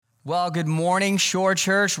Well, good morning, Shore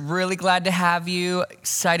Church. Really glad to have you.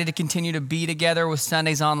 Excited to continue to be together with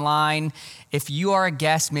Sundays Online. If you are a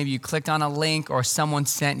guest, maybe you clicked on a link or someone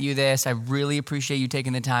sent you this, I really appreciate you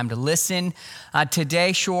taking the time to listen.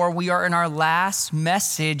 Today, Shore, we are in our last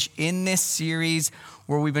message in this series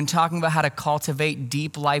where we've been talking about how to cultivate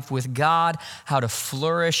deep life with God, how to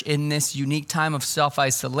flourish in this unique time of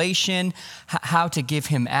self-isolation, how to give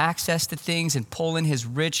him access to things and pull in his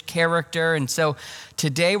rich character. And so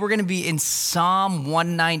today we're going to be in Psalm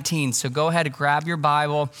 119. So go ahead and grab your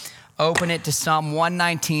Bible, open it to Psalm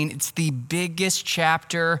 119. It's the biggest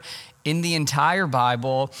chapter in the entire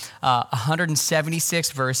Bible,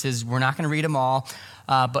 176 verses. We're not going to read them all,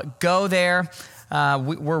 but go there.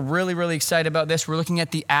 We're really excited about this. We're looking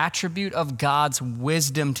at the attribute of God's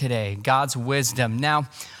wisdom today, God's wisdom. Now,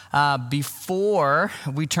 before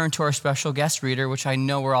we turn to our special guest reader, which I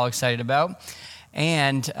know we're all excited about,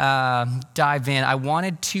 and dive in, I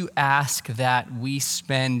wanted to ask that we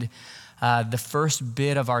spend the first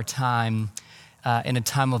bit of our time in a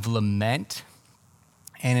time of lament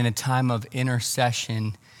and in a time of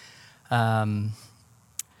intercession.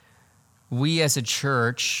 We as a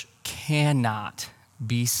church cannot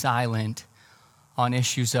be silent on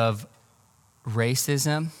issues of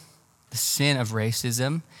racism, the sin of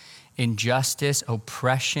racism, injustice,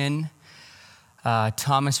 oppression.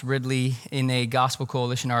 Thomas Ridley, in a Gospel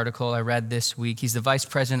Coalition article I read this week, he's the vice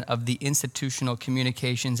president of the institutional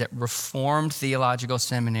communications at Reformed Theological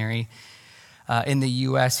Seminary in the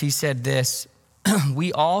U.S. He said this: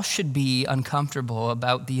 "We all should be uncomfortable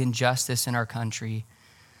about the injustice in our country.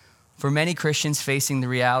 For many Christians, facing the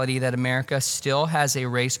reality that America still has a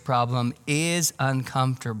race problem is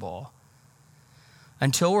uncomfortable.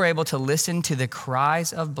 Until we're able to listen to the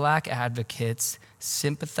cries of Black advocates,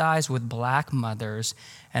 sympathize with Black mothers,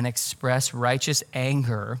 and express righteous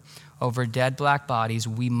anger over dead Black bodies,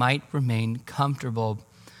 we might remain comfortable,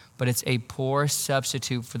 but it's a poor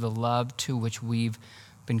substitute for the love to which we've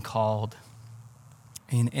been called."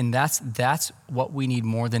 And that's what we need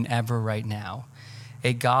more than ever right now.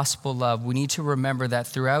 A gospel love. We need to remember that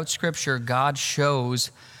throughout Scripture, God shows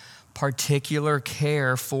particular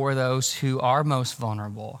care for those who are most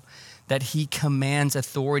vulnerable, that he commands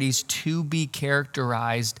authorities to be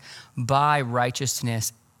characterized by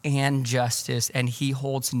righteousness and justice, and he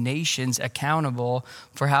holds nations accountable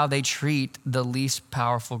for how they treat the least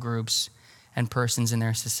powerful groups and persons in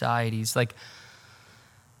their societies. Like,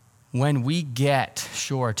 when we get,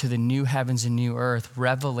 to the new heavens and new earth,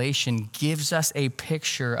 Revelation gives us a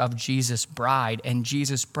picture of Jesus' bride, and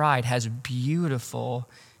Jesus' bride has beautiful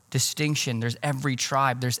distinction. There's every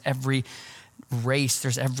tribe, there's every race,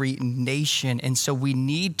 there's every nation, and so we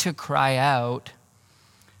need to cry out.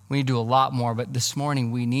 We need to do a lot more, but this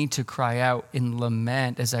morning we need to cry out in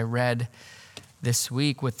lament, as I read this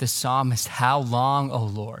week with the psalmist, "How long, O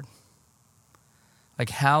Lord? Like,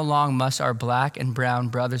 how long must our Black and brown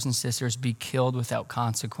brothers and sisters be killed without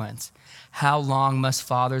consequence? How long must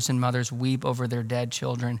fathers and mothers weep over their dead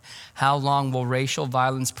children? How long will racial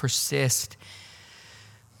violence persist,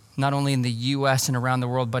 not only in the U.S. and around the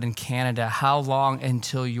world, but in Canada? How long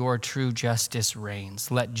until your true justice reigns?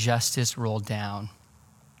 Let justice roll down."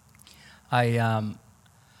 I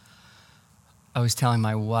was telling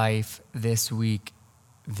my wife this week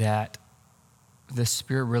that the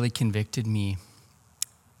Spirit really convicted me.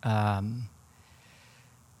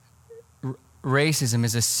 Racism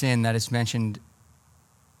is a sin that is mentioned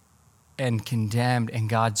and condemned, and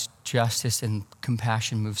God's justice and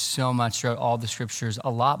compassion moves so much throughout all the Scriptures, a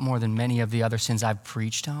lot more than many of the other sins I've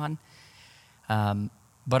preached on.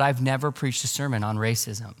 But I've never preached a sermon on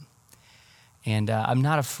racism. And I'm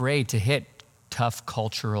not afraid to hit tough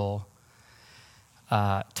cultural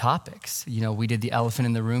topics. You know, we did the Elephant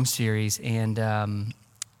in the Room series, and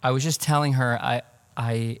I was just telling her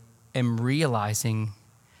I am realizing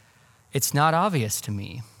it's not obvious to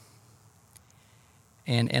me.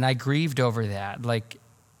 And I grieved over that. Like,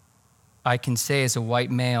 I can say as a white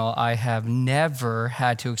male, I have never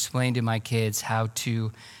had to explain to my kids how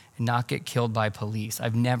to not get killed by police.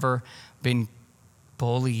 I've never been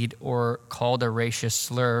bullied or called a racist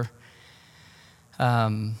slur.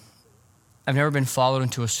 I've never been followed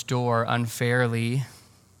into a store unfairly.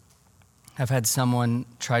 I've had someone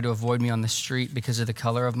try to avoid me on the street because of the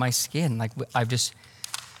color of my skin. Like,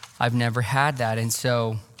 I've never had that. And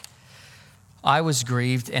so I was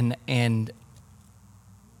grieved and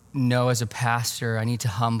know as a pastor, I need to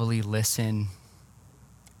humbly listen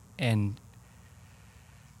and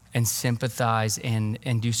sympathize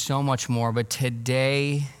and do so much more. But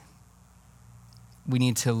today, we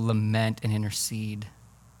need to lament and intercede.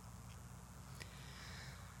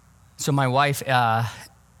 So my wife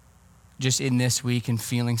just in this week and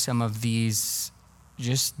feeling some of these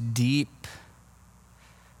just deep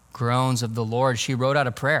groans of the Lord, she wrote out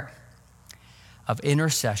a prayer of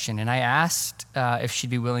intercession. And I asked if she'd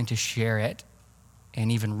be willing to share it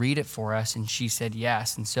and even read it for us, and she said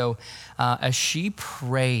yes. And so as she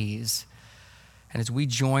prays, and as we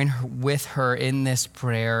join with her in this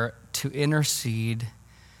prayer to intercede,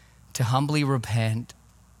 to humbly repent,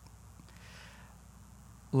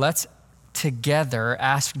 let's together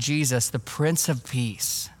ask Jesus, the Prince of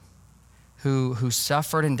Peace, who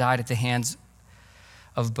suffered and died at the hands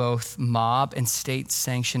of both mob and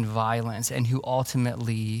state-sanctioned violence, and who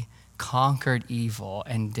ultimately conquered evil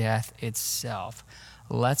and death itself.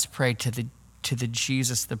 Let's pray to the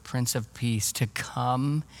Jesus, the Prince of Peace, to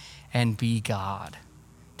come and be God,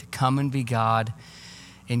 to come and be God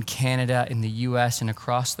in Canada, in the U.S., and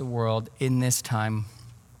across the world in this time.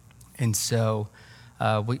 And so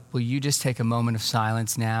will you just take a moment of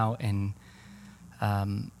silence now, and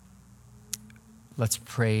let's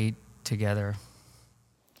pray together.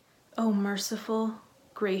 O merciful,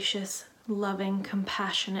 gracious, loving,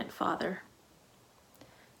 compassionate Father,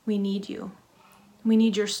 we need you. We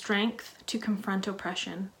need your strength to confront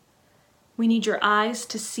oppression. We need your eyes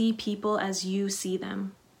to see people as you see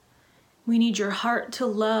them. We need your heart to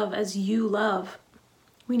love as you love.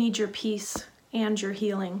 We need your peace and your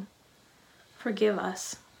healing. Forgive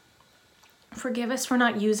us. Forgive us for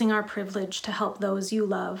not using our privilege to help those you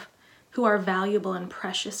love, who are valuable and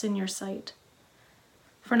precious in your sight.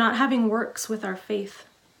 For not having works with our faith.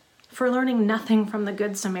 For learning nothing from the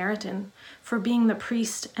Good Samaritan. For being the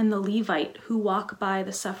priest and the Levite who walk by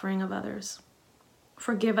the suffering of others.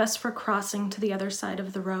 Forgive us for crossing to the other side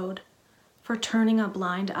of the road. For turning a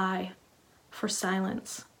blind eye. For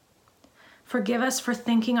silence. Forgive us for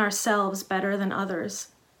thinking ourselves better than others.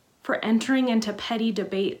 For entering into petty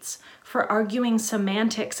debates, for arguing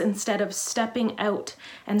semantics instead of stepping out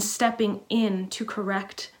and stepping in to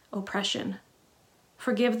correct oppression.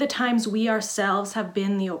 Forgive the times we ourselves have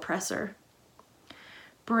been the oppressor.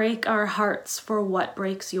 Break our hearts for what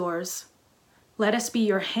breaks yours. Let us be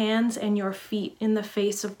your hands and your feet in the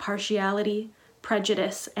face of partiality,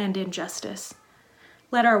 prejudice, and injustice.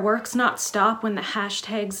 Let our works not stop when the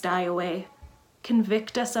hashtags die away.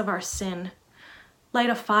 Convict us of our sin. Light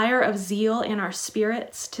a fire of zeal in our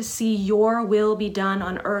spirits to see your will be done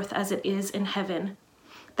on earth as it is in heaven,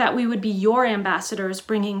 that we would be your ambassadors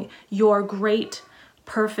bringing your great,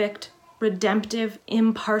 perfect, redemptive,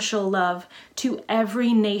 impartial love to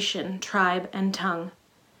every nation, tribe, and tongue.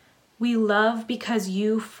 We love because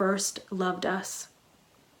you first loved us.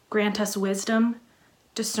 Grant us wisdom,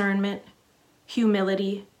 discernment,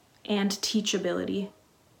 humility, and teachability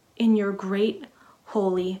in your great,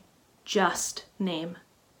 holy, just name.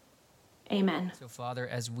 Amen. So, Father,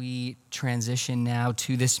 as we transition now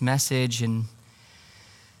to this message and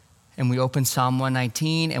we open Psalm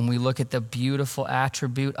 119 and we look at the beautiful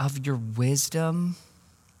attribute of your wisdom,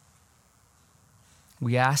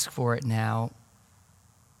 we ask for it now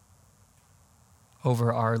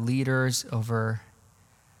over our leaders, over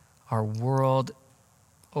our world,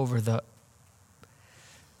 over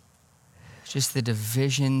just the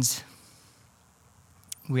divisions.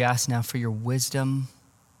 We ask now for your wisdom.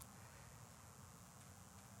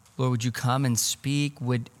 Lord, would you come and speak?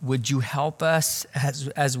 Would you help us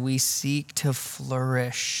as we seek to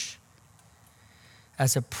flourish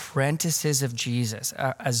as apprentices of Jesus,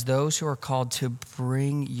 as those who are called to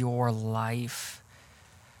bring your life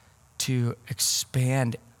to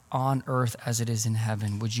expand on earth as it is in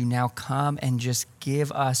heaven? Would you now come and just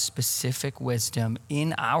give us specific wisdom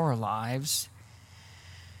in our lives?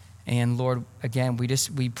 And Lord, again,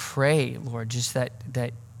 we pray, Lord, just that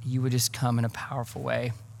you would just come in a powerful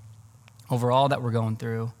way over all that we're going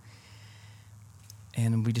through.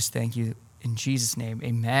 And we just thank you in Jesus' name.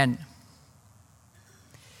 Amen.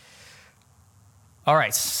 All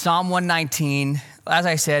right, Psalm 119, as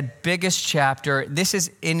I said, biggest chapter. This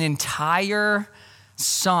is an entire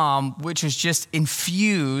psalm which is just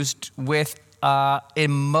infused with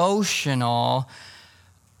emotional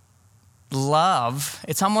love.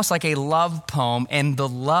 It's almost like a love poem, and the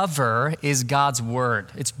lover is God's word.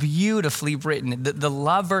 It's beautifully written. The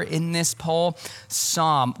lover in this whole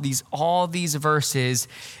psalm, all these verses,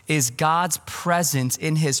 is God's presence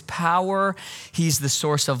in his power. He's the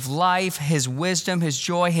source of life, his wisdom, his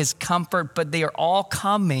joy, his comfort, but they are all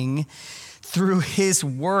coming through his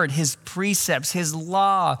word, his precepts, his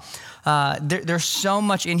law. There's so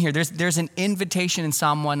much in here. There's an invitation in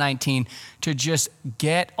Psalm 119 to just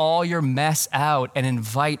get all your mess out and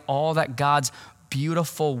invite all that God's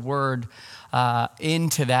beautiful word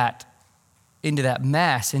into that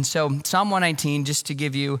mess. And so Psalm 119, just to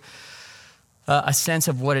give you a sense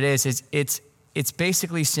of what it is it's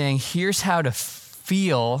basically saying, here's how to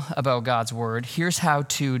feel about God's word. Here's how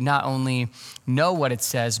to not only know what it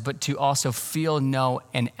says, but to also feel, know,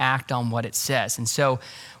 and act on what it says. And so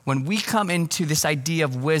when we come into this idea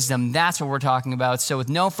of wisdom, that's what we're talking about. So with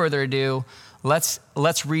no further ado, let's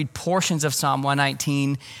read portions of Psalm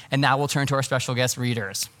 119, and now we'll turn to our special guest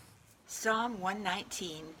readers. Psalm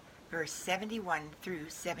 119, verse 71 through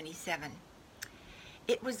 77.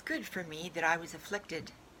 It was good for me that I was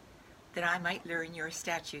afflicted, that I might learn your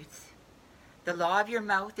statutes. The law of your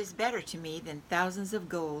mouth is better to me than thousands of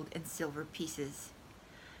gold and silver pieces.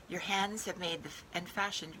 Your hands have made and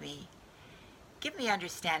fashioned me. Give me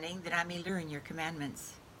understanding that I may learn your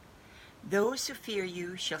commandments. Those who fear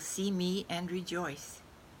you shall see me and rejoice,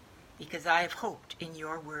 because I have hoped in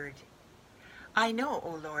your word. I know,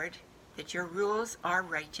 O Lord, that your rules are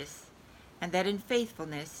righteous, and that in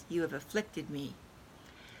faithfulness you have afflicted me.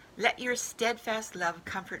 Let your steadfast love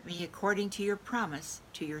comfort me according to your promise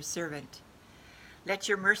to your servant. Let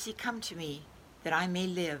your mercy come to me, that I may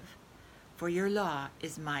live, for your law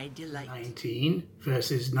is my delight. 19,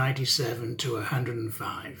 verses 97 to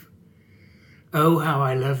 105. Oh, how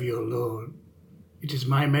I love your Lord. It is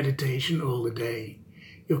my meditation all the day.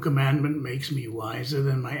 Your commandment makes me wiser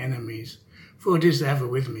than my enemies, for it is ever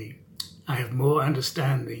with me. I have more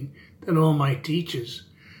understanding than all my teachers,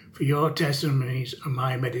 for your testimonies are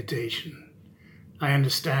my meditation. I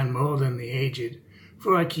understand more than the aged,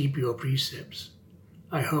 for I keep your precepts.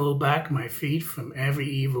 I hold back my feet from every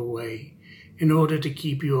evil way, in order to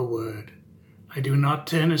keep your word. I do not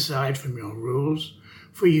turn aside from your rules,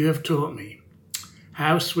 for you have taught me.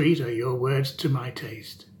 How sweet are your words to my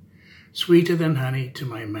taste, sweeter than honey to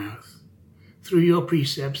my mouth. Through your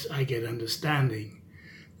precepts I get understanding,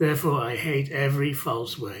 therefore I hate every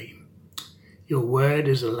false way. Your word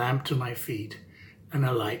is a lamp to my feet and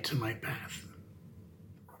a light to my path.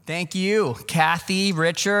 Thank you, Kathy,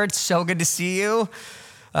 Richard. So good to see you.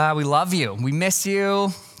 We love you. We miss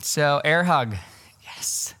you. So air hug.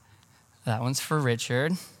 Yes. That one's for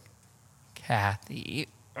Richard. Kathy.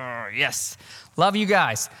 Yes. Love you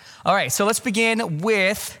guys. All right, so let's begin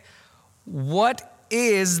with what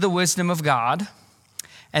is the wisdom of God?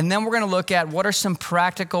 And then we're going to look at what are some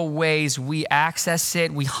practical ways we access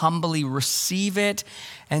it, we humbly receive it,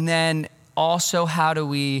 and then also how do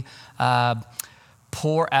we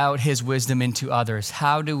pour out his wisdom into others?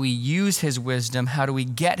 How do we use his wisdom? How do we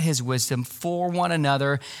get his wisdom for one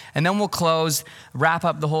another? And then we'll wrap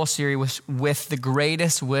up the whole series with the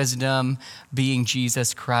greatest wisdom being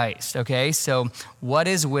Jesus Christ, okay? So what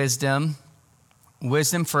is wisdom?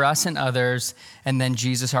 Wisdom for us and others, and then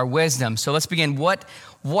Jesus, our wisdom. So let's begin. What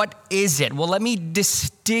is it? Well, let me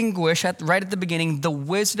distinguish right at the beginning. The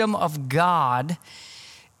wisdom of God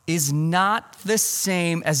is not the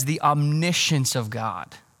same as the omniscience of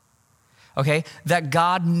God. Okay? That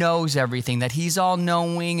God knows everything, that he's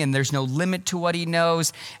all-knowing and there's no limit to what he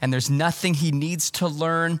knows and there's nothing he needs to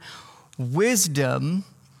learn. Wisdom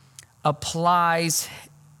applies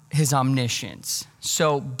his omniscience.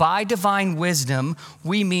 So by divine wisdom,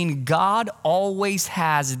 we mean God always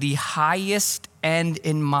has the highest end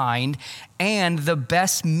in mind and the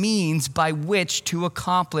best means by which to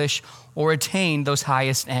accomplish or attain those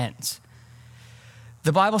highest ends.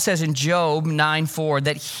 The Bible says in Job 9:4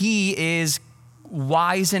 that he is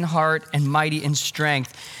wise in heart and mighty in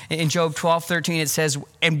strength. In Job 12:13 it says,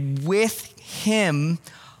 and with him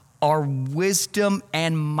are wisdom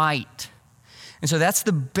and might. And so that's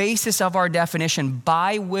the basis of our definition.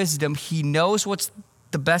 By wisdom, he knows what's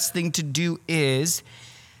the best thing to do is,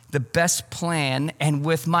 the best plan, and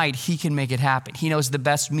with might, he can make it happen. He knows the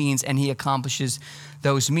best means, and he accomplishes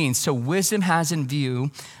those means. So wisdom has in view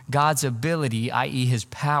God's ability, i.e. his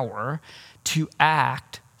power, to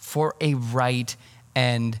act for a right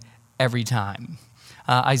end every time.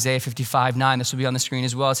 Isaiah 55:9, this will be on the screen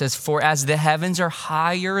as well. It says, for as the heavens are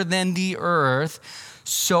higher than the earth,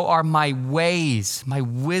 so are my ways, my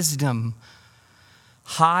wisdom,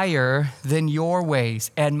 higher than your ways,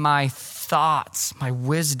 and my thoughts, my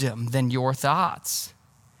wisdom, than your thoughts.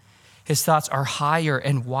 His thoughts are higher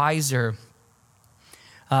and wiser.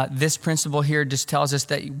 This principle here just tells us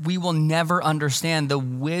that we will never understand the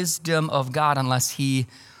wisdom of God unless he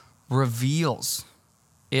reveals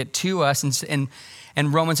it to us. And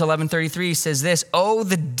Romans 11:33 says this, oh,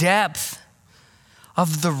 the depth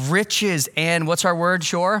of the riches and what's our word,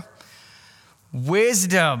 Shore?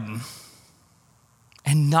 Wisdom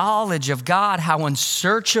and knowledge of God, how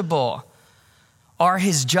unsearchable are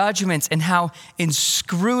his judgments and how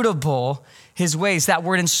inscrutable his ways. That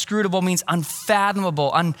word inscrutable means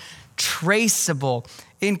unfathomable, untraceable.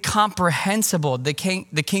 incomprehensible. The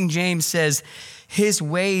King James says, his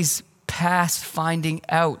ways past finding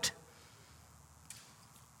out.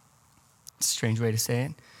 Strange way to say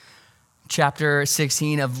it. Chapter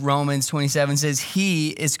 16 of Romans 27 says,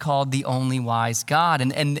 he is called the only wise God.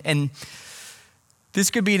 And this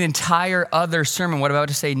could be an entire other sermon, what I'm about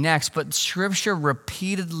to say next, but Scripture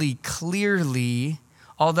repeatedly, clearly,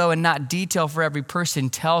 although in not detail for every person,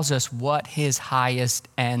 tells us what his highest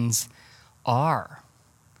ends are.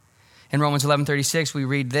 In Romans 11:36, we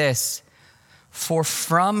read this, for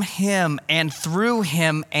from him and through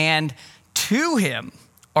him and to him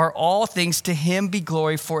are all things, to him be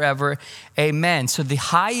glory forever. Amen. So the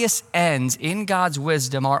highest ends in God's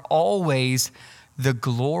wisdom are always the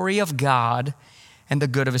glory of God and the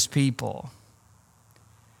good of his people.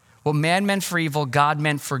 What man meant for evil, God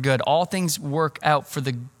meant for good. All things work out for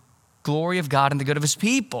the glory of God and the good of his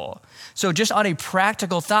people. So just on a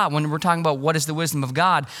practical thought, when we're talking about what is the wisdom of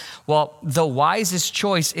God, well, the wisest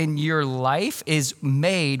choice in your life is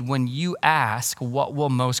made when you ask, what will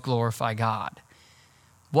most glorify God?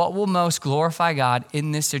 What will most glorify God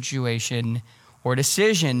in this situation or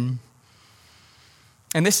decision?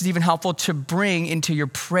 And this is even helpful to bring into your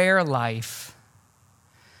prayer life.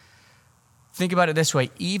 Think about it this way.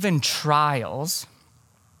 Even trials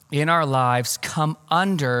in our lives come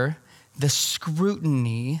under the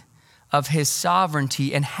scrutiny of his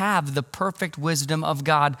sovereignty and have the perfect wisdom of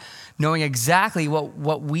God, knowing exactly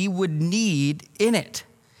what we would need in it.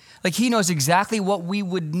 Like he knows exactly what we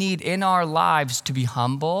would need in our lives to be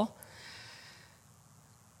humble,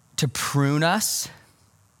 to prune us,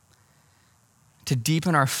 to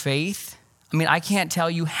deepen our faith. I mean, I can't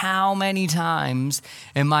tell you how many times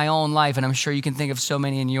in my own life, and I'm sure you can think of so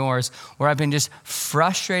many in yours, where I've been just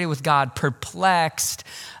frustrated with God, perplexed,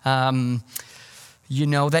 that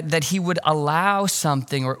he would allow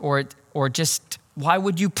something or just, why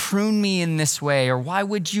would you prune me in this way? Or why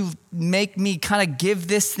would you make me kind of give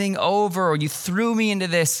this thing over? Or you threw me into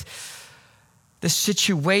this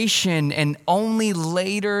situation, and only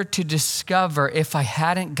later to discover, if I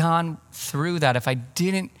hadn't gone through that, if I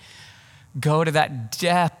didn't go to that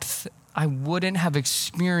depth, I wouldn't have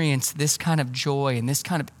experienced this kind of joy and this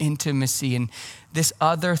kind of intimacy, and this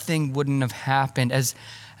other thing wouldn't have happened. As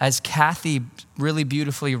Kathy really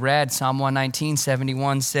beautifully read, Psalm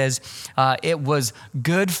 119:71 says, it was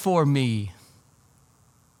good for me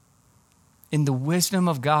in the wisdom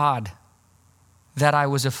of God that I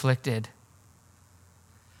was afflicted.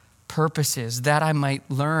 Purposes that I might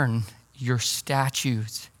learn your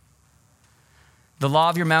statutes. The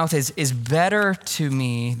law of your mouth is better to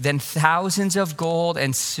me than thousands of gold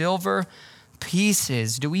and silver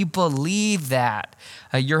pieces. Do we believe that?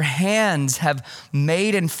 Your hands have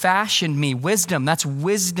made and fashioned me. Wisdom, that's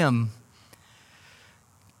wisdom.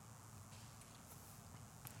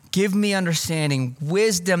 Give me understanding,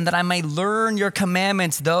 wisdom, that I may learn your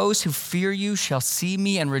commandments. Those who fear you shall see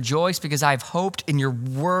me and rejoice, because I have hoped in your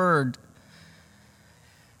word.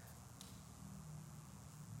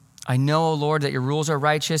 I know, O Lord, that your rules are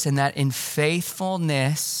righteous, and that in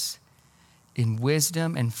faithfulness, in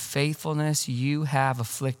wisdom and faithfulness, you have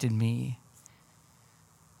afflicted me.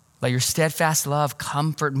 Let your steadfast love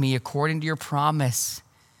comfort me according to your promise,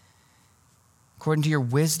 according to your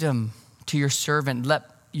wisdom to your servant. Let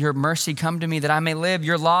your mercy come to me that I may live.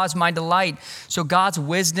 Your law is my delight. So God's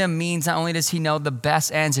wisdom means not only does he know the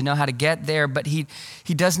best ends and know how to get there, but he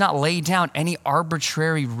does not lay down any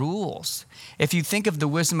arbitrary rules. If you think of the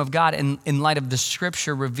wisdom of God in light of the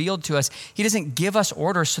scripture revealed to us, he doesn't give us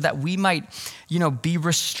orders so that we might, be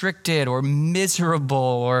restricted or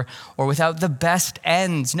miserable or without the best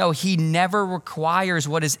ends. No, he never requires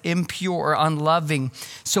what is impure or unloving.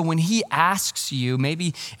 So when he asks you,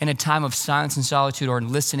 maybe in a time of silence and solitude or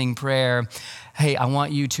in listening prayer, hey, I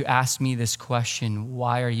want you to ask me this question.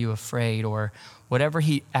 Why are you afraid? Or whatever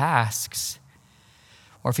he asks,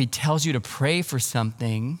 or if he tells you to pray for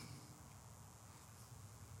something,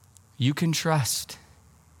 you can trust.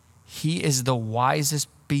 He is the wisest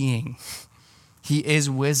being. He is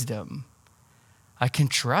wisdom. I can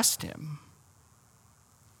trust him.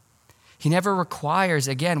 He never requires,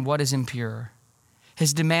 again, what is impure.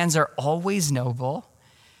 His demands are always noble.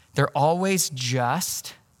 They're always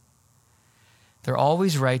just. They're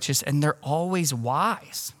always righteous, and they're always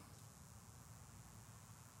wise.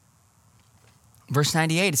 Verse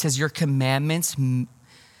 98, it says, your commandment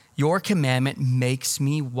makes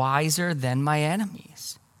me wiser than my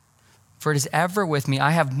enemies. For it is ever with me.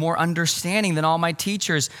 I have more understanding than all my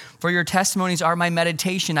teachers. For your testimonies are my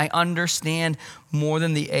meditation. I understand more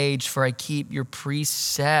than the age, for I keep your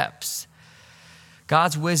precepts.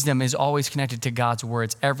 God's wisdom is always connected to God's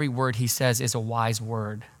words. Every word he says is a wise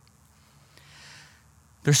word.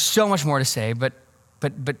 There's so much more to say, but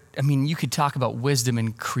I mean, you could talk about wisdom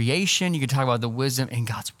in creation. You could talk about the wisdom in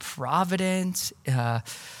God's providence.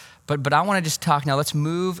 But I want to just talk now. Let's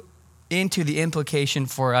move into the implication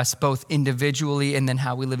for us both individually and then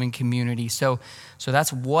how we live in community. So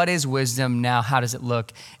that's what is wisdom now. How does it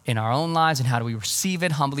look in our own lives and how do we receive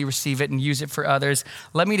it, humbly receive it and use it for others?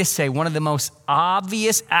 Let me just say one of the most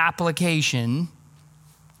obvious application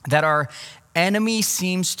that our enemy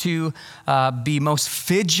seems to be most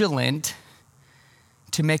vigilant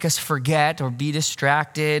to make us forget or be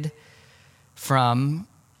distracted from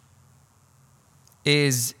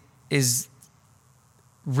is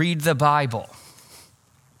read the Bible.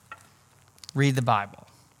 Read the Bible.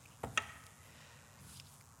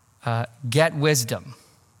 Get wisdom.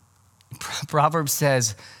 Proverbs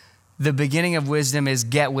says the beginning of wisdom is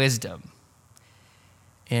get wisdom.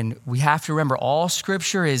 And we have to remember all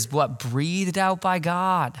scripture is what? Breathed out by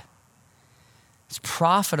God. It's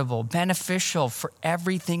profitable, beneficial for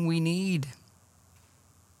everything we need.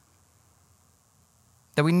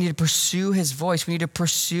 That we need to pursue his voice. We need to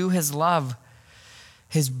pursue his love,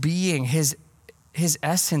 his being, his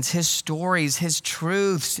essence, his stories, his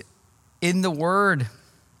truths in the word.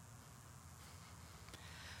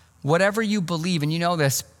 Whatever you believe, and you know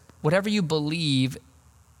this, whatever you believe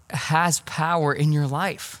has power in your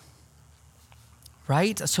life,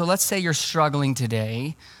 right? So let's say you're struggling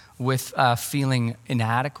today with feeling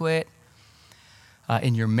inadequate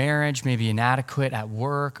in your marriage, maybe inadequate at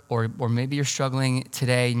work, or maybe you're struggling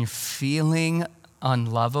today and you're feeling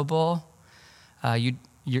unlovable. You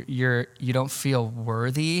don't feel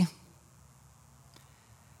worthy.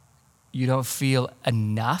 You don't feel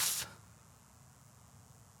enough.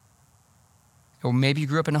 Or maybe you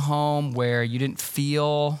grew up in a home where you didn't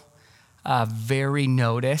feel very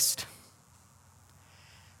noticed.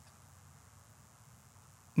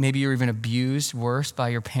 Maybe you're even abused, worse, by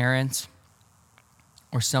your parents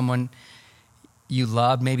or someone you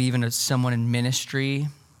love, maybe even someone in ministry.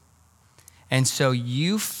 And so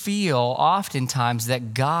you feel oftentimes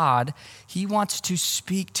that God, he wants to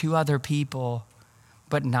speak to other people,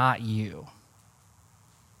 but not you.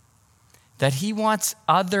 That he wants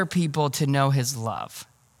other people to know his love,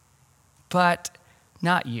 but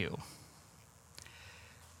not you.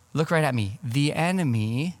 Look right at me. The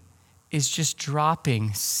enemy is just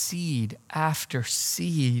dropping seed after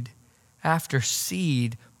seed after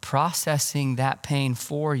seed, processing that pain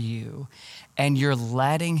for you, and you're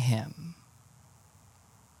letting him.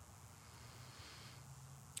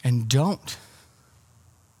 And don't.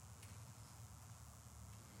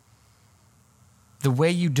 The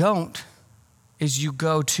way you don't is you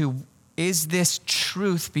go to, is this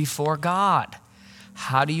truth before God?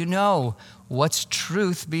 How do you know what's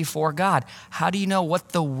truth before God? How do you know what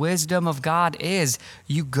the wisdom of God is?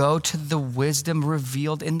 You go to the wisdom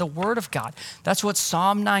revealed in the Word of God. That's what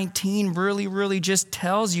Psalm 19 really just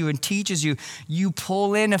tells you and teaches you. You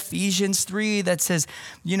pull in Ephesians 3 that says,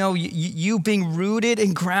 you being rooted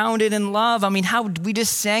and grounded in love. I mean, we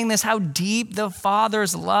just sang this, how deep the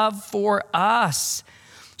Father's love for us.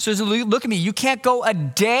 So look at me, you can't go a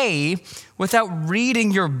day without reading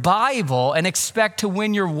your Bible and expect to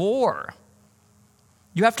win your war.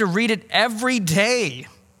 You have to read it every day.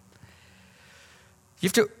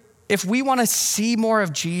 If we want to see more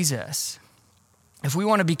of Jesus, if we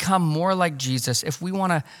want to become more like Jesus, if we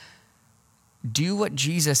want to do what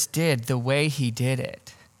Jesus did the way he did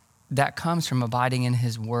it, that comes from abiding in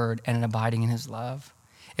his word and abiding in his love.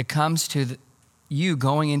 It comes to you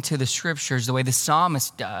going into the scriptures the way the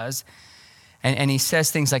psalmist does. And he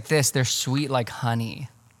says things like this, they're sweet like honey.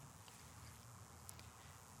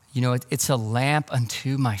 It's a lamp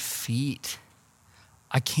unto my feet.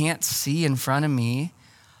 I can't see in front of me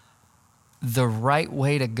the right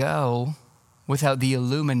way to go without the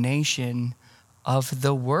illumination of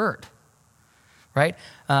the word, right?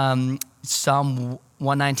 Psalm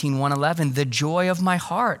 119, 111, the joy of my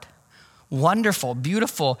heart. Wonderful,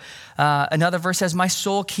 beautiful. Another verse says, my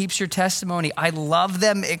soul keeps your testimony. I love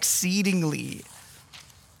them exceedingly.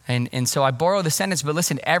 And so I borrow the sentence, but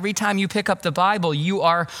listen, every time you pick up the Bible, you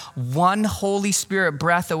are one Holy Spirit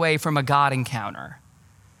breath away from a God encounter.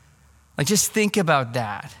 Like, just think about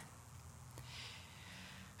that.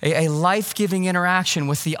 A life-giving interaction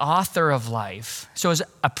with the author of life. So as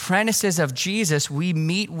apprentices of Jesus, we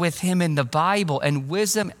meet with him in the Bible. And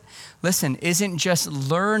wisdom, listen, isn't just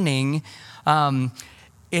learning,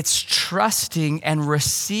 it's trusting and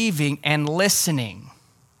receiving and listening.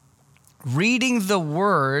 Reading the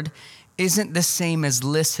word isn't the same as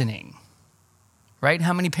listening, right?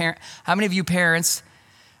 How many of you parents,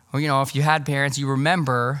 or if you had parents, you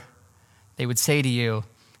remember they would say to you,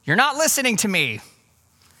 "You're not listening to me."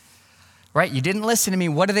 Right? You didn't listen to me.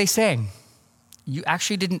 What are they saying? You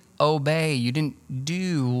actually didn't obey. You didn't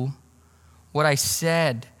do what I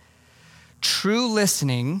said. True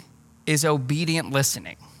listening is obedient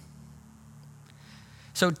listening.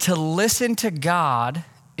 So to listen to God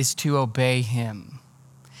is to obey him.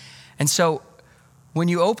 And so when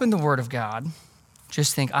you open the Word of God,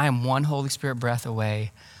 just think, I am one Holy Spirit breath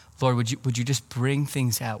away. Lord, would you just bring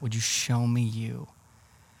things out? Would you show me you?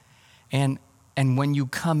 And when you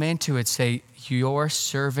come into it, say, your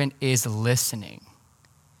servant is listening.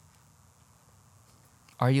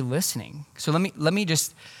 Are you listening? So let me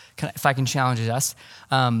just, if I can challenge us,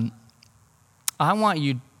 I want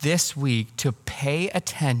you this week to pay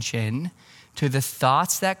attention to the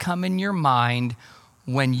thoughts that come in your mind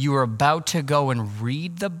when you're about to go and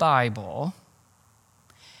read the Bible,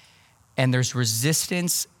 and there's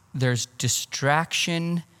resistance, there's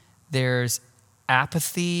distraction, there's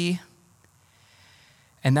apathy.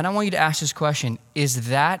 And then I want you to ask this question, is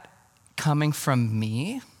that coming from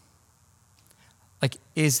me? Like,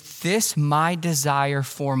 is this my desire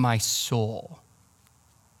for my soul?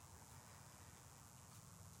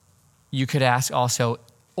 You could ask also,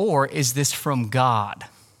 or is this from God?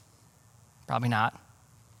 Probably not.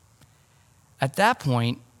 At that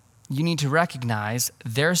point, you need to recognize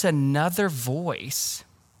there's another voice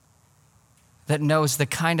that knows the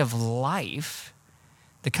kind of life,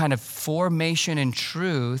 the kind of formation and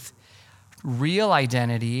truth, real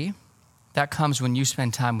identity that comes when you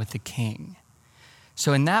spend time with the King.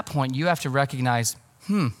 So in that point, you have to recognize,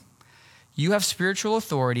 you have spiritual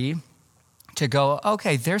authority to go,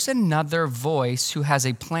 okay, there's another voice who has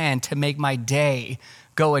a plan to make my day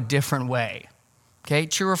go a different way. Okay,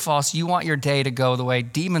 true or false, you want your day to go the way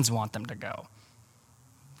demons want them to go.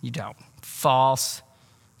 You don't. False.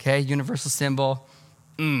 Okay, universal symbol.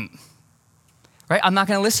 Right, I'm not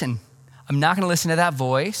going to listen. I'm not going to listen to that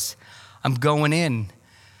voice. I'm going in.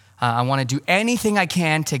 I want to do anything I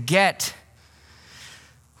can to get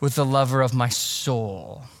with the lover of my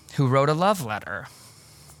soul who wrote a love letter.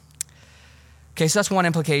 Okay, so that's one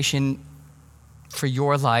implication for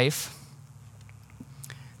your life.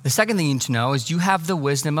 The second thing you need to know is you have the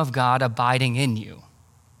wisdom of God abiding in you.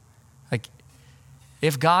 Like,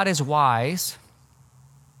 if God is wise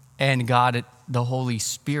and God, the Holy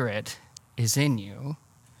Spirit, is in you,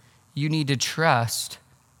 you need to trust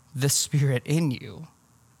the Spirit in you.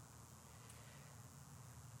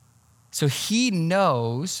 So he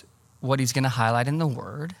knows what he's going to highlight in the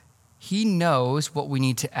Word. He knows what we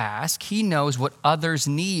need to ask. He knows what others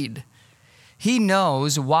need. He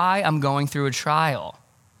knows why I'm going through a trial.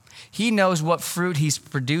 He knows what fruit he's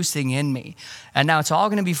producing in me. And now it's all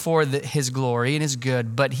going to be for his glory and his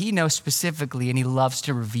good, but he knows specifically and he loves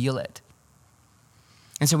to reveal it.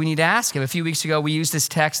 And so we need to ask him. A few weeks ago, we used this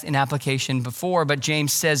text in application before, but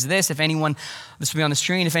James says this will be on the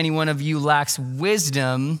screen, if any one of you lacks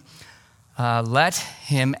wisdom, let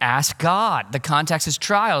him ask God. The context is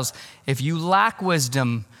trials. If you lack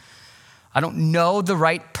wisdom, I don't know the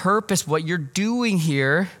right purpose, what you're doing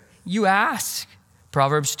here, you ask.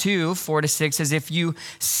 Proverbs 2:4-6 says, if you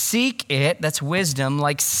seek it, that's wisdom,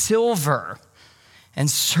 like silver, and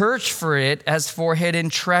search for it as for hidden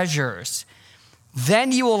treasures,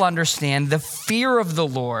 then you will understand the fear of the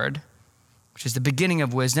Lord, which is the beginning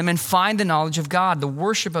of wisdom, and find the knowledge of God, the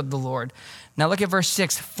worship of the Lord. Now look at verse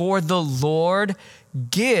 6. For the Lord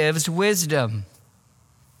gives wisdom.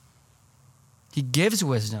 He gives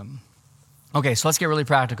wisdom. Okay, so let's get really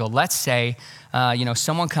practical. Let's say,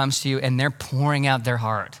 someone comes to you and they're pouring out their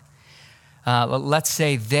heart. Let's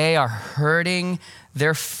say they are hurting.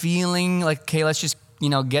 They're feeling like, okay, let's just,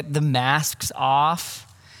 get the masks off.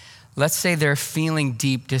 Let's say they're feeling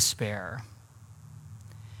deep despair.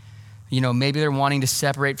 Maybe they're wanting to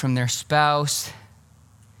separate from their spouse.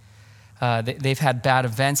 They've had bad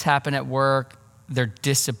events happen at work. They're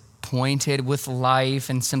disappointed with life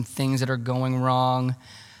and some things that are going wrong.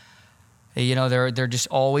 They're just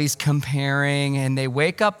always comparing, and they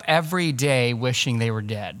wake up every day wishing they were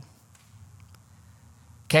dead.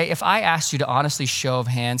 Okay, if I asked you to honestly show of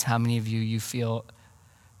hands how many of you feel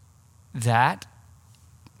that,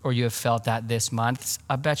 or you have felt that this month,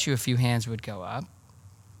 I bet you a few hands would go up.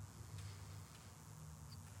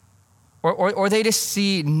 Or they just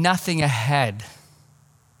see nothing ahead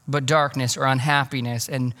but darkness or unhappiness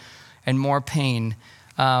and more pain.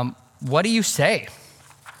 What do you say?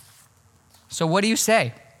 So what do you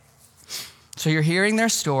say? So you're hearing their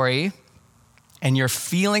story and you're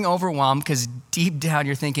feeling overwhelmed because deep down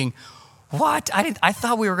you're thinking, what? I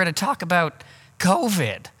thought we were going to talk about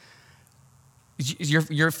COVID.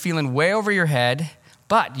 You're feeling way over your head,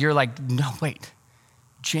 but you're like, no, wait.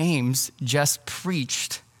 James just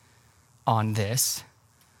preached on this.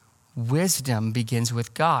 Wisdom begins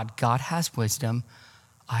with God. God has wisdom.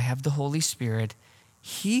 I have the Holy Spirit.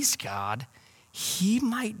 He's God. He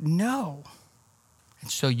might know. And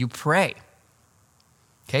so you pray.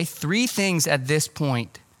 Okay, 3 things at this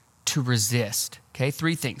point to resist. Okay,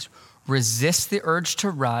 3 things. Resist the urge to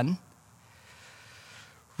run.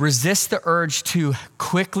 Resist the urge to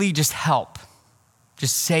quickly just help.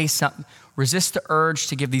 Just say something. Resist the urge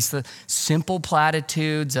to give these simple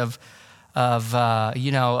platitudes of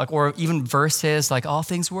or even verses like all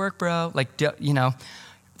things work, bro.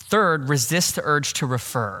 Third, resist the urge to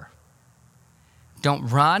refer. Don't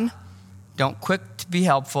run. Don't quick to be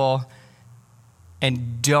helpful.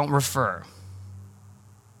 And don't refer.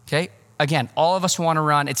 Okay? Again, all of us want to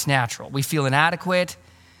run. It's natural. We feel inadequate,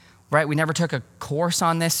 right? We never took a course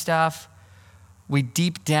on this stuff. We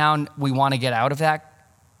deep down, we want to get out of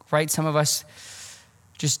that, right? Some of us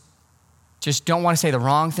just don't want to say the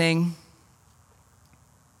wrong thing.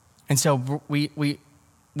 And so we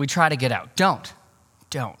try to get out. Don't.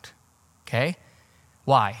 Okay?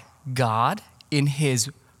 Why? God, in his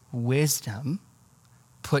wisdom,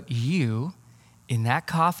 put you in that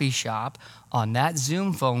coffee shop, on that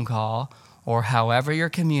Zoom phone call, or however you're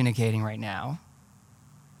communicating right now,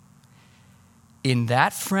 in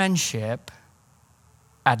that friendship,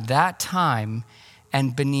 at that time,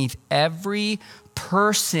 and beneath every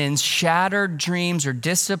person's shattered dreams or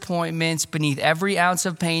disappointments, beneath every ounce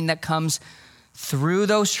of pain that comes through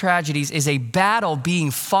those tragedies, is a battle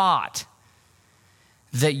being fought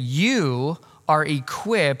that you are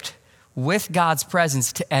equipped with God's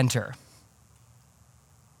presence to enter.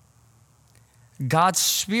 God's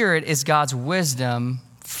Spirit is God's wisdom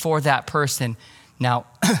for that person. Now,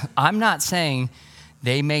 I'm not saying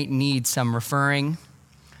they may need some referring,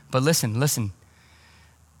 but listen.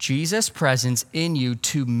 Jesus' presence in you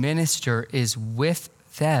to minister is with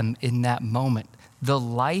them in that moment. The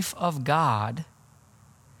life of God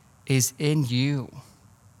is in you.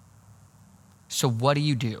 So what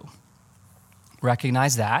do?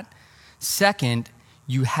 Recognize that. Second,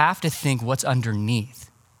 you have to think what's underneath.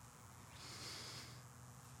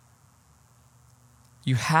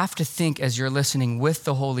 You have to think as you're listening with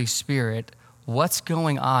the Holy Spirit, what's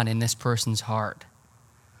going on in this person's heart?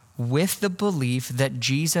 With the belief that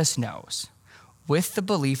Jesus knows, with the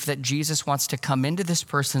belief that Jesus wants to come into this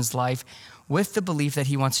person's life, with the belief that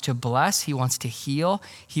he wants to bless, he wants to heal,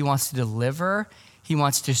 he wants to deliver, he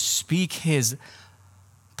wants to speak his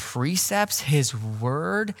precepts, his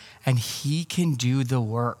word, and he can do the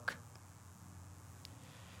work.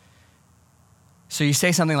 So you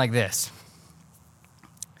say something like this.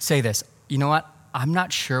 Say this, you know what? I'm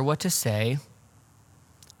not sure what to say,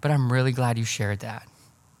 but I'm really glad you shared that.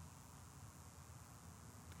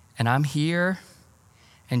 And I'm here,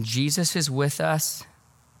 and Jesus is with us.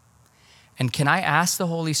 And can I ask the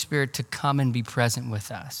Holy Spirit to come and be present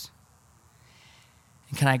with us?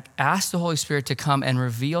 And can I ask the Holy Spirit to come and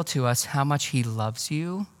reveal to us how much he loves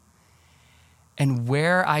you and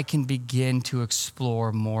where I can begin to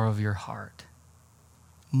explore more of your heart,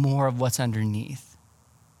 more of what's underneath?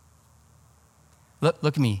 Look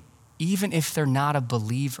at me. Even if they're not a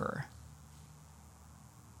believer,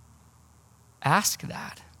 ask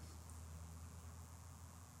that.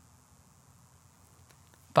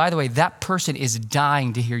 By the way, that person is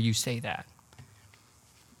dying to hear you say that.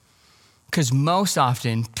 Because most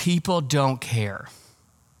often, people don't care.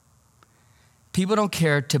 People don't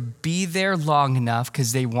care to be there long enough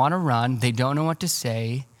because they want to run. They don't know what to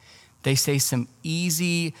say. They say some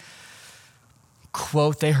easy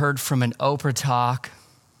quote they heard from an Oprah talk.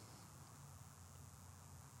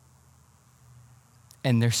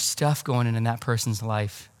 And there's stuff going on in that person's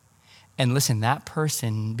life. And listen, that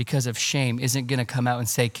person, because of shame, isn't going to come out and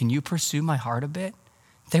say, can you pursue my heart a bit?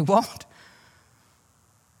 They won't.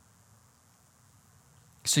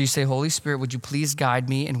 So you say, Holy Spirit, would you please guide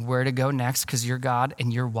me in where to go next? Because you're God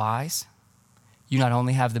and you're wise. You not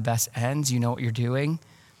only have the best ends, you know what you're doing.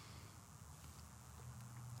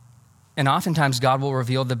 And oftentimes God will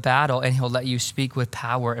reveal the battle and he'll let you speak with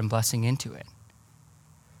power and blessing into it.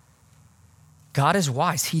 God is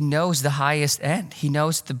wise. He knows the highest end. He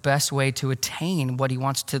knows the best way to attain what he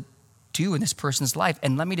wants to do in this person's life.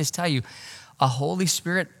 And let me just tell you, a Holy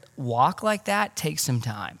Spirit walk like that takes some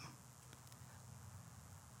time.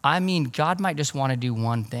 I mean, God might just want to do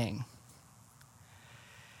one thing.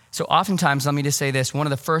 So oftentimes, let me just say this, one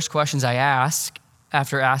of the first questions I ask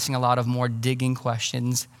after asking a lot of more digging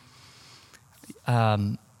questions,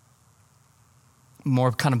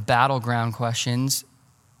 more kind of battleground questions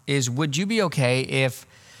is, would you be okay if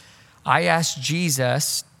I asked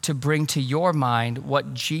Jesus to bring to your mind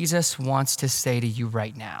what Jesus wants to say to you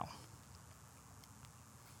right now?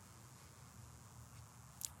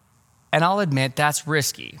 And I'll admit that's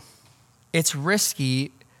risky. It's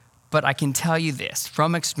risky, but I can tell you this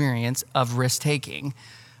from experience of risk taking,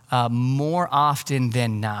 more often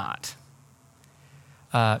than not,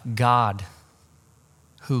 God,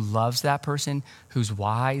 who loves that person, who's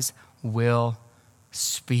wise, will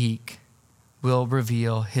speak, will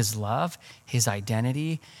reveal his love, his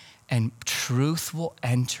identity, and truth will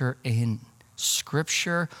enter in.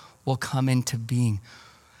 Scripture will come into being.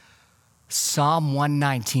 Psalm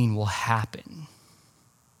 119 will happen.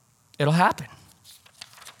 It'll happen.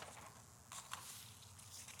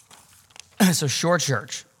 So, short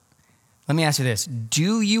church, let me ask you this.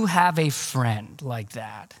 Do you have a friend like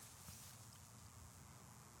that?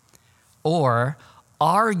 Or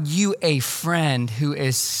are you a friend who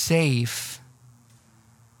is safe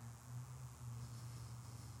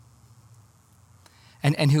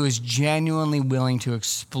and who is genuinely willing to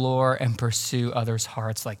explore and pursue others'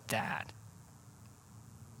 hearts like that?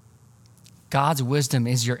 God's wisdom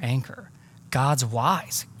is your anchor. God's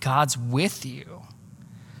wise. God's with you.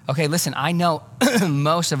 Okay, listen, I know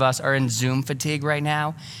most of us are in Zoom fatigue right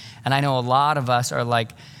now, and I know a lot of us are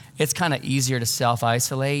like, it's kind of easier to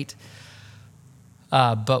self-isolate,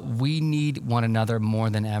 but we need one another more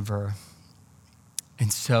than ever.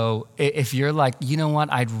 And so if you're like, you know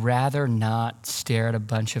what, I'd rather not stare at a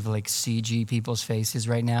bunch of like CG people's faces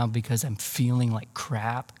right now because I'm feeling like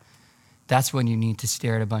crap, that's when you need to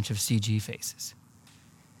stare at a bunch of CG faces.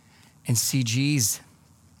 And CGs,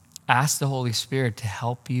 ask the Holy Spirit to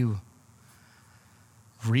help you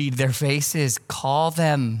read their faces, call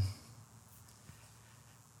them.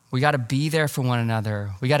 We got to be there for one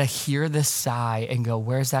another. We got to hear the sigh and go,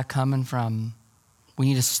 where's that coming from? We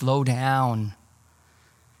need to slow down.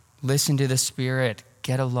 Listen to the Spirit.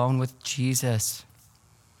 Get alone with Jesus.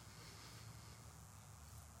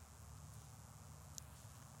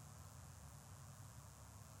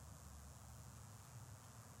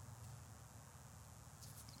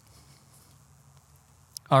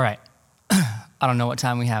 All right. I don't know what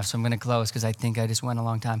time we have, so I'm going to close because I think I just went a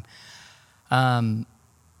long time.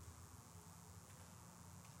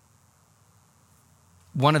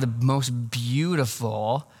 One of the most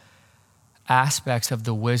beautiful aspects of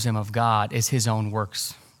the wisdom of God is his own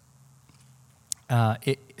works.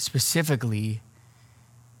 Specifically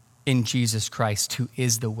in Jesus Christ, who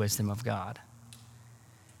is the wisdom of God.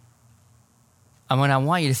 I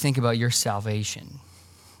want you to think about your salvation.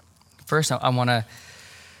 First, I want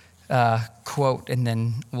to quote, and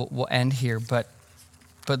then we'll end here. But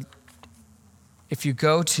if you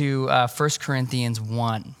go to 1 Corinthians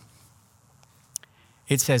 1,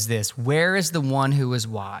 it says this: where is the one who is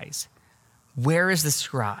wise? Where is the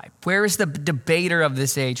scribe? Where is the debater of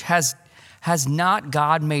this age? Has not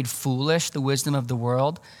God made foolish the wisdom of the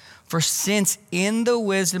world? For since in the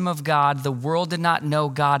wisdom of God, the world did not know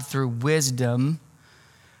God through wisdom,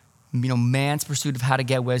 man's pursuit of how to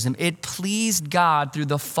get wisdom, it pleased God through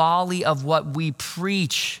the folly of what we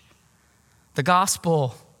preach, the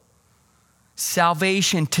gospel,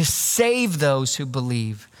 salvation, to save those who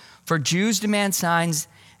believe. For Jews demand signs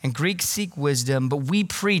and Greeks seek wisdom, but we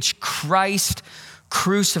preach Christ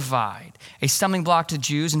crucified, a stumbling block to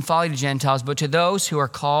Jews and folly to Gentiles, but to those who are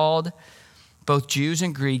called, both Jews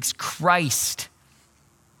and Greeks, Christ,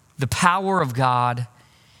 the power of God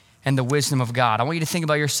and the wisdom of God. I want you to think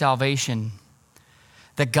about your salvation,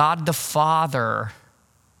 that God the Father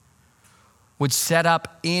would set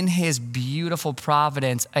up in his beautiful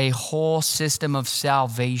providence a whole system of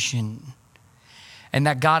salvation. And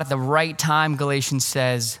that God at the right time, Galatians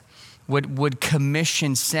says, would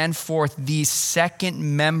commission, send forth the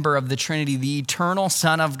second member of the Trinity, the eternal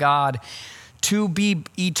Son of God, to be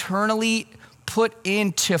eternally put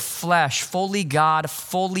into flesh, fully God,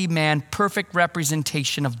 fully man, perfect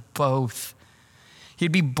representation of both.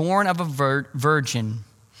 He'd be born of a virgin.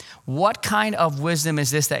 What kind of wisdom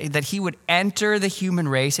is this, that he would enter the human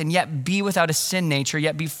race and yet be without a sin nature,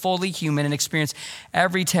 yet be fully human and experience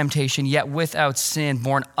every temptation, yet without sin,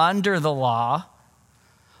 born under the law,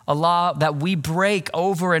 a law that we break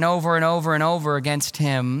over and over and over and over against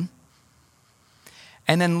him.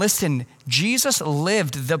 And then listen, Jesus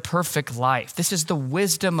lived the perfect life. This is the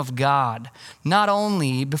wisdom of God. Not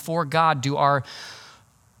only before God do our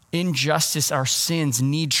injustice, our sins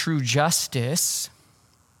need true justice.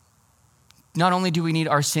 Not only do we need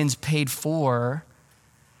our sins paid for,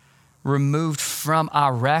 removed from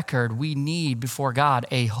our record, we need before God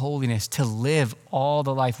a holiness to live all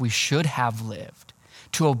the life we should have lived.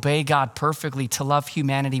 to obey God perfectly, to love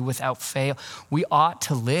humanity without fail. We ought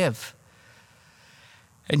to live.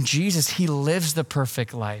 And Jesus, he lives the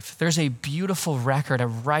perfect life. There's a beautiful record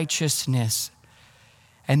of righteousness.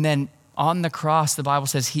 And then on the cross, the Bible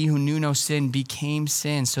says, he who knew no sin became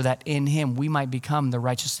sin so that in him we might become the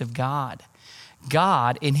righteousness of God.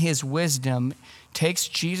 God, in his wisdom, takes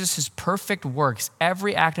Jesus' perfect works,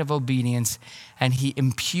 every act of obedience, and he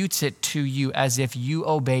imputes it to you as if you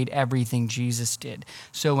obeyed everything Jesus did.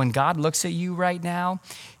 So when God looks at you right now,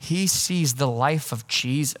 he sees the life of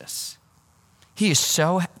Jesus. He is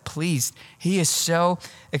so pleased. He is so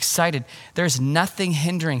excited. There's nothing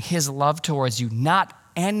hindering his love towards you, not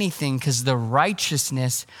anything, because the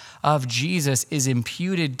righteousness of Jesus is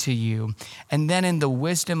imputed to you. And then in the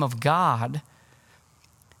wisdom of God,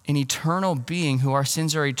 an eternal being who our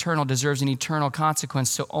sins are eternal deserves an eternal consequence.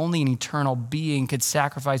 So only an eternal being could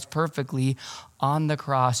sacrifice perfectly on the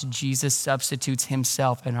cross. Jesus substitutes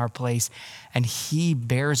himself in our place, and he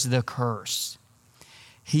bears the curse.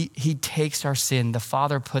 He takes our sin. The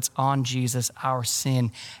Father puts on Jesus our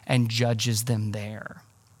sin and judges them there.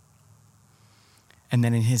 And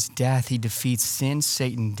then in his death, he defeats sin,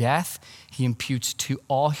 Satan, death. He imputes to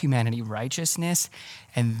all humanity righteousness.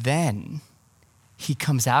 And then he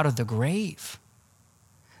comes out of the grave.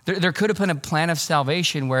 There could have been a plan of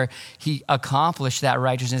salvation where he accomplished that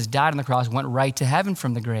righteousness, died on the cross, went right to heaven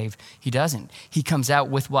from the grave. He doesn't. He comes out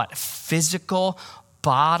with what? Physical,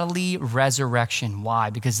 bodily resurrection. Why?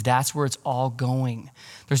 Because that's where it's all going.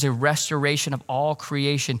 There's a restoration of all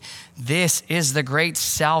creation. This is the great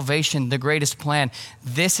salvation, the greatest plan.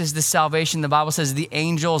 This is the salvation the Bible says the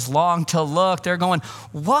angels long to look. They're going,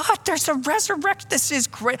 what? There's a resurrection. This is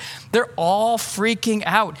great. They're all freaking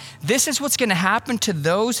out. This is what's going to happen to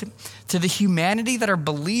those, to the humanity that are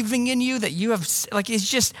believing in you, that you have, like, it's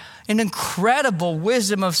just an incredible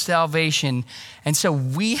wisdom of salvation. And so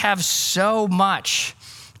we have so much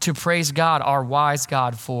to praise God, our wise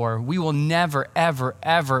God, for. We will never, ever,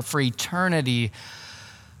 ever for eternity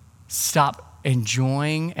stop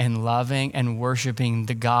enjoying and loving and worshiping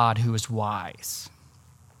the God who is wise.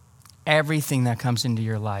 Everything that comes into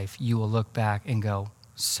your life, you will look back and go,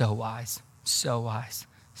 so wise, so wise,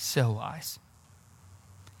 so wise.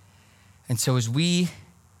 And so as we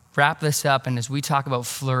wrap this up and as we talk about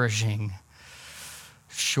flourishing,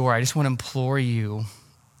 sure, I just want to implore you,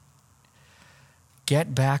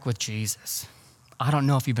 get back with Jesus. I don't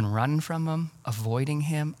know if you've been running from him, avoiding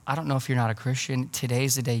him. I don't know if you're not a Christian.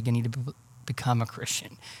 Today's the day you need to become a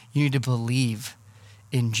Christian. You need to believe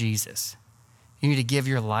in Jesus. You need to give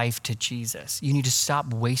your life to Jesus. You need to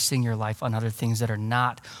stop wasting your life on other things that are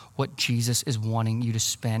not what Jesus is wanting you to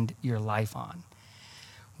spend your life on.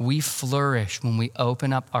 We flourish when we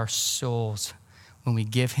open up our souls, when we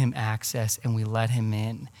give him access and we let him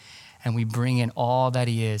in. And we bring in all that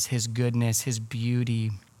he is, his goodness, his beauty,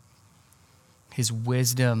 his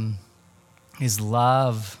wisdom, his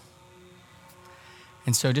love.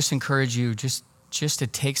 And so just encourage you just to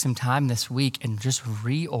take some time this week and just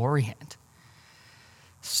reorient.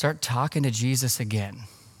 Start talking to Jesus again.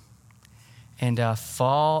 And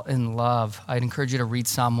fall in love. I'd encourage you to read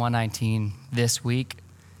Psalm 119 this week.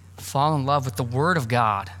 Fall in love with the word of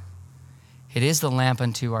God. It is the lamp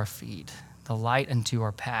unto our feet, the light unto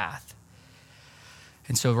our path.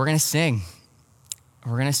 And so we're going to sing.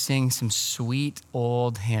 We're going to sing some sweet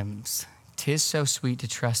old hymns. 'Tis so sweet to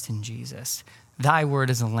trust in Jesus. Thy word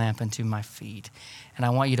is a lamp unto my feet. And I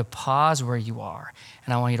want you to pause where you are.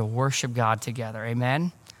 And I want you to worship God together.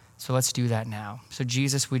 Amen? So let's do that now. So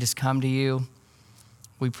Jesus, we just come to you.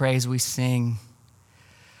 We praise, we sing.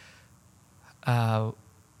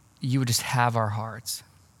 You would just have our hearts.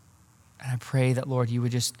 And I pray that, Lord, you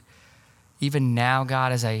would just, even now,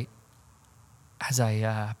 God, as I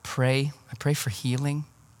pray for healing.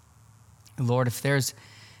 Lord, if there's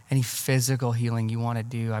any physical healing you want to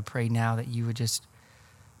do, I pray now that you would just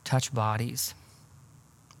touch bodies.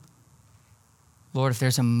 Lord, if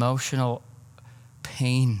there's emotional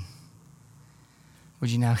pain,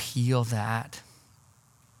 would you now heal that?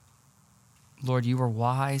 Lord, you are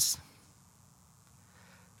wise.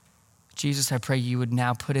 Jesus, I pray you would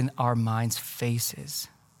now put in our minds faces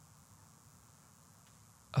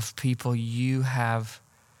of people you have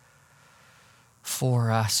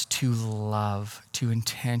for us to love, to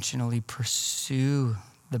intentionally pursue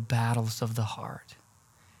the battles of the heart,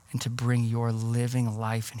 and to bring your living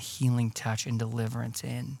life and healing touch and deliverance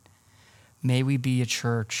in. May we be a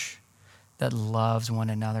church that loves one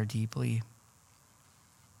another deeply.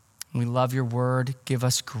 We love your word. Give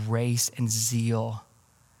us grace and zeal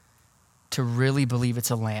to really believe it's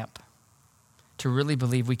a lamp, to really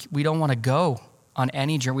believe we don't want to go on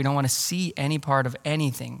any journey. We don't want to see any part of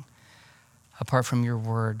anything apart from your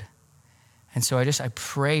word. And so I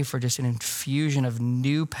pray for just an infusion of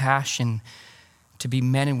new passion to be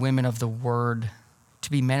men and women of the word,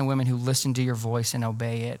 to be men and women who listen to your voice and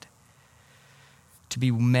obey it, to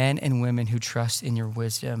be men and women who trust in your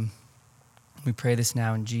wisdom. We pray this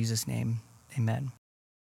now in Jesus' name. Amen.